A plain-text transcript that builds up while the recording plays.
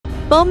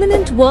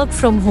Permanent work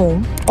from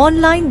home,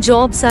 online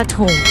jobs at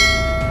home.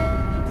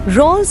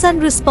 Roles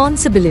and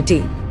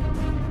responsibility.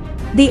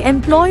 The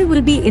employee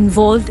will be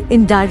involved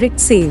in direct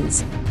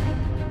sales.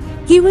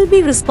 He will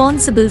be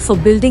responsible for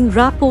building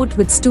rapport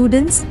with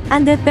students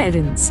and their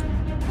parents.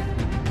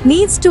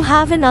 Needs to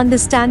have an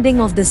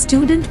understanding of the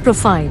student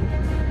profile.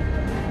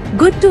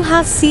 Good to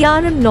have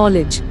CRM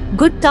knowledge,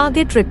 good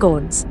target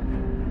records.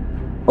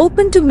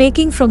 Open to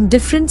making from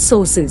different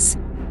sources.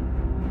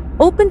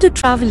 Open to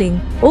traveling,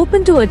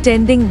 open to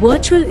attending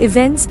virtual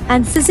events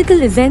and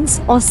physical events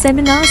or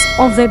seminars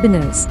or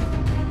webinars.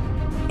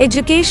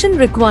 Education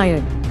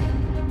required.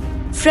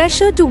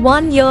 Fresher to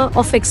 1 year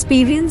of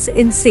experience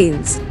in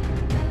sales.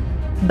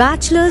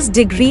 Bachelor's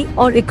degree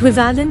or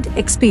equivalent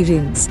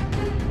experience.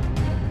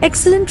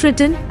 Excellent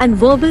written and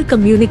verbal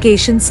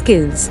communication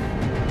skills.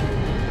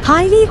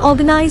 Highly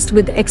organized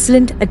with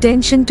excellent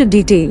attention to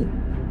detail.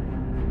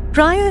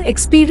 Prior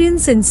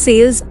experience in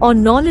sales or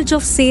knowledge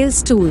of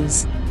sales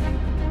tools.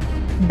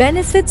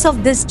 Benefits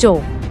of this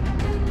job.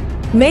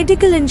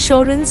 Medical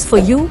insurance for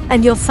you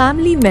and your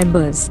family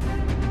members.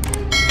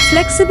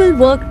 Flexible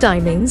work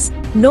timings,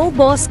 no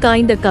boss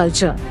kinda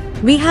culture.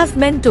 We have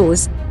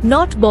mentors,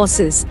 not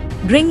bosses.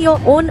 Bring your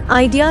own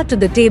idea to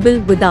the table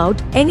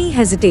without any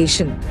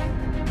hesitation.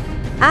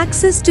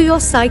 Access to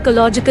your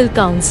psychological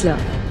counselor.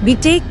 We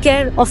take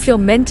care of your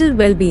mental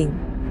well-being.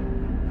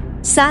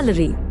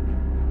 Salary.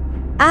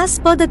 As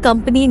per the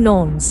company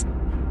norms.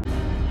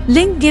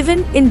 Link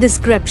given in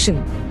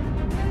description.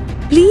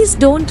 Please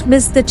don't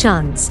miss the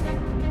chance.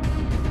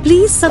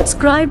 Please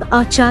subscribe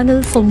our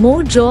channel for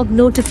more job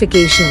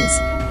notifications.